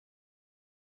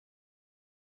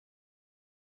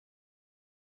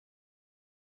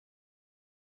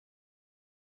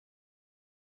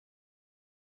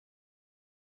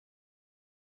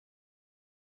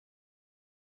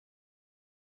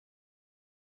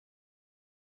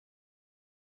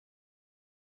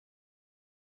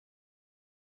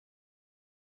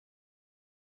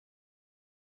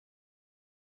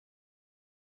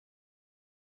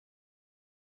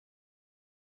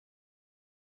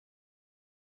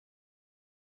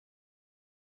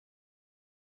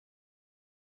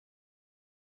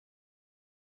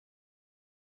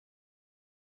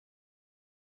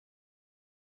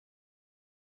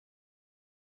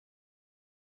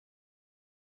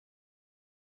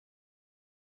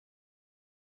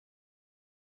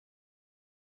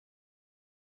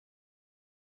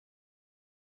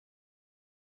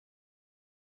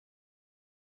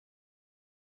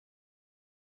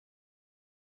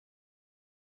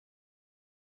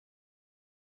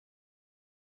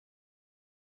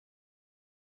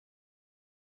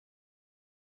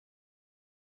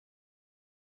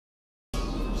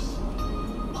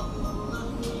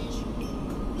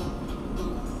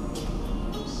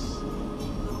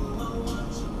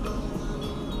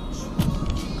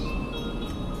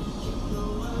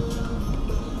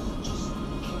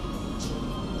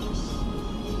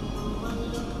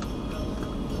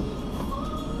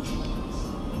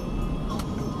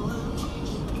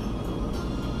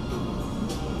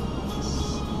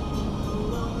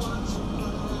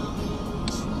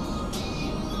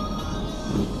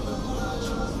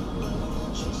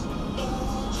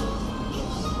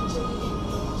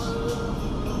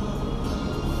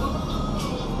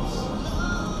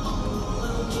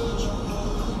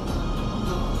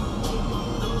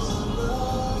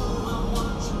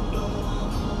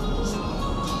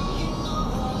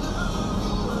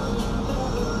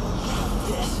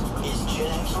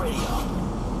Radio.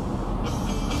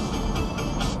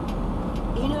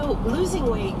 You know, losing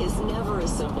weight is never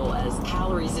as simple as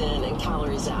calories in and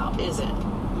calories out, is it?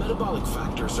 Metabolic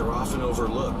factors are often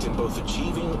overlooked in both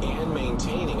achieving and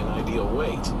maintaining an ideal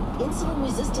weight. Insulin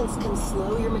resistance can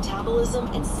slow your metabolism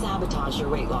and sabotage your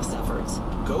weight loss efforts.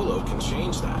 GOLO can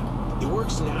change that. It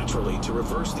works naturally to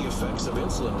reverse the effects of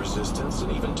insulin resistance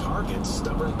and even targets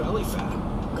stubborn belly fat.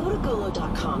 Go to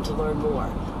GOLO.com to learn more.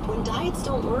 When diets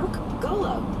don't work,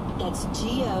 GOLO. That's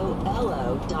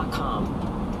GOLO.com.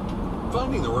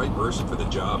 Finding the right person for the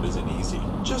job isn't easy.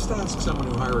 Just ask someone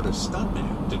who hired a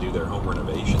stuntman to do their home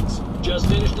renovations. Just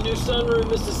finished a new sunroom,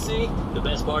 Mrs. C. The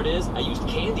best part is, I used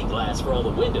candy glass for all the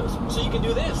windows, so you can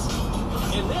do this.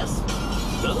 And this.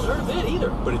 Doesn't hurt a bit either.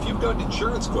 But if you've got an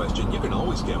insurance question, you can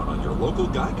always count on your local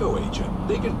Geico agent.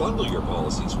 They can bundle your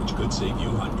policies, which could save you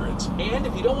hundreds. And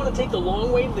if you don't want to take the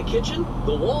long way to the kitchen,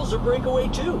 the walls are breakaway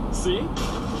too. See?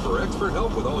 For expert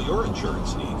help with all your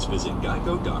insurance needs, visit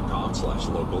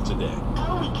geico.com/local today.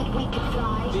 Oh, we could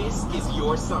fly. This is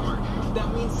your summer.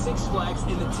 That means Six Flags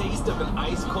in the taste of an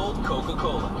ice-cold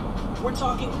Coca-Cola. We're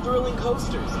talking thrilling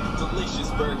coasters,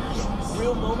 delicious burgers,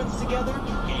 real moments together,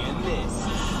 and this.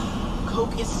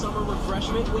 Coke is summer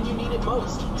refreshment when you need it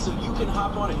most, so you can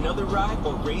hop on another ride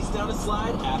or race down a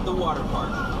slide at the water park.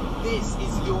 This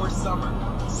is your summer.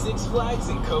 Six Flags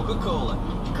and Coca-Cola.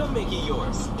 Come make it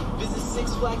yours. Visit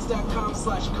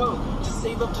sixflags.com/Coke to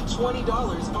save up to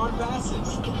 $20 on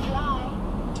passes. We could fly.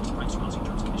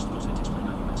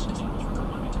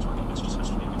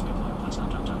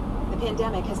 The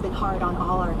pandemic has been hard on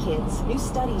all our kids. New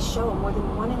studies show more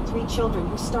than 1 in 3 children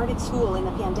who started school in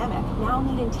the pandemic now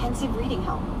need intensive reading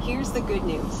help. Here's the good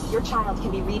news. Your child can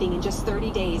be reading in just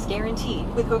 30 days, guaranteed,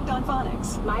 with Hooked on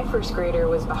Phonics. My first grader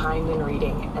was behind in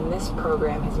reading, and this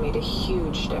program has made a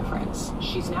huge difference.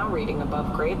 She's now reading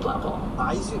above grade level.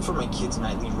 I use it for my kids'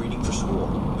 nightly reading for school.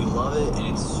 We love it, and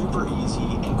it's super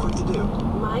easy and quick to do.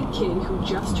 My kid, who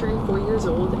just turned 4 years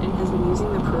old and has been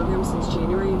using the program since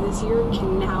January of this year,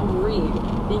 can now read.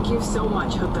 Thank you so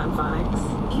much, Hooked on Phonics.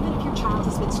 Even if your child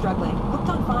has been struggling, Hooked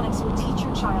on Phonics will teach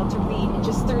your child to read in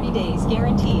just 30 days,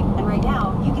 guaranteed. And right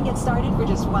now, you can get started for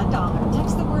just $1.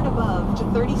 Text the word above to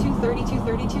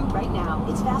 323232 right now.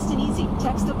 It's fast and easy.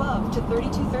 Text above to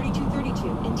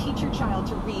 323232 and teach your child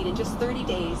to read in just 30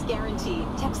 days, guaranteed.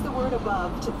 Text the word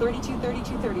above to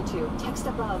 323232. Text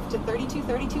above to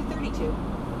 323232.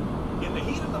 In the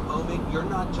heat of the moment, you're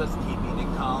not just keeping it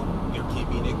calm, you're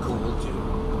keeping it cool too.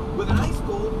 With an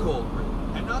ice-cold cold brew.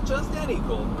 And not just any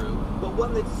cold brew, but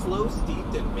one that's slow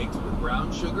steeped and mixed with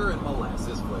brown sugar and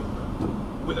molasses flavor.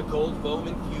 With a cold foam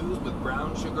infused with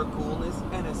brown sugar coolness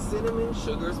and a cinnamon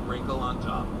sugar sprinkle on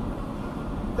top.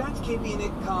 That's keeping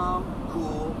it calm,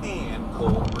 cool, and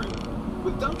cold brew.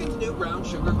 With Dunkin's new brown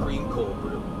sugar cream cold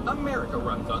brew, America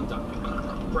runs on Dunkin'.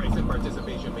 Price and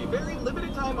participation may vary.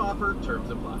 Limited time offer. Terms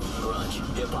apply. Grunge,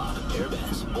 hip-hop, air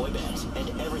bands, boy bands, and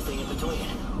everything in between.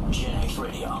 Gen X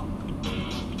Radio.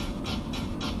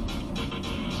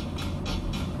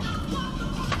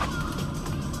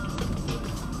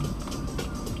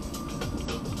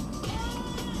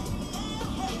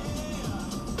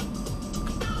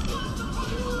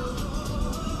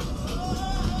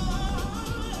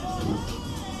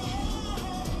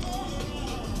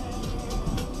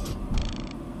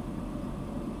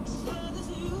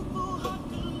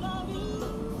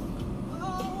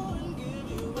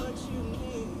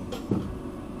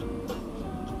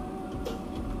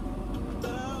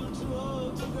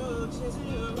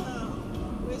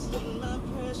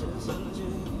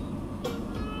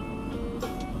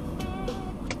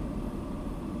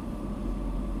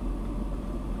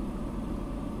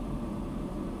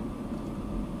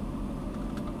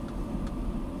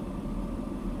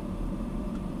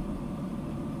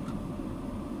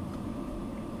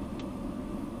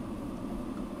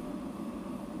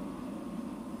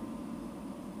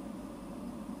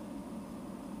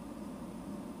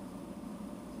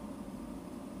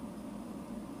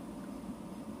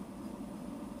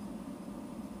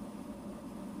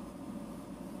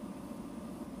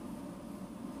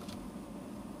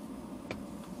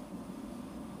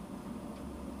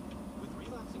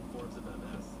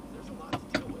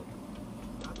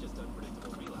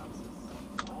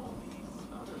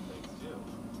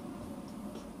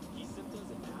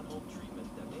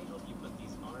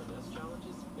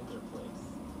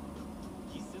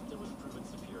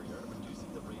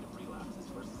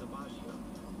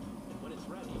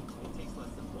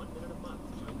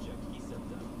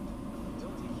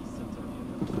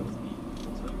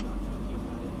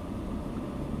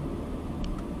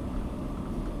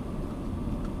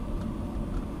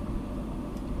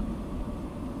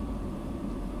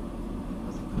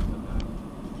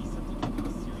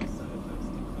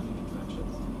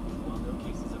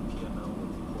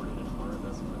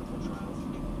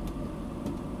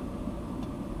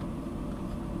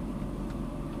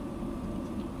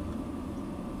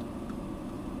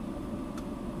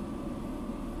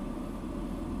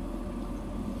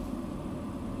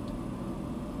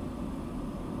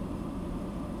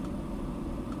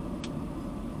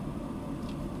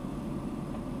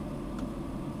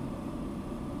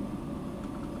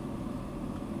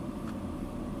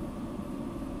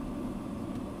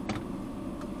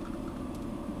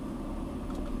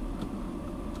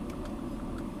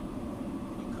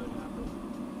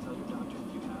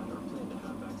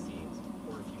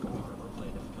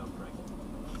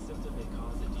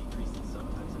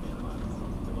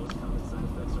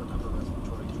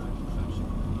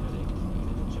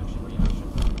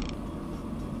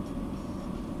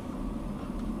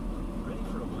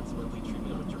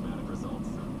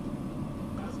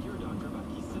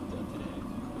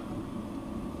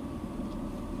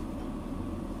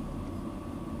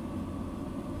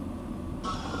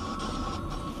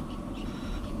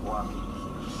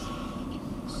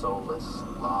 soulless,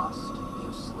 lost,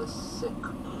 useless, sick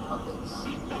puppets.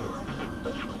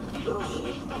 Little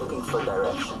sheep looking for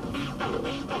direction.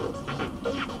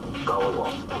 Go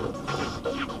along.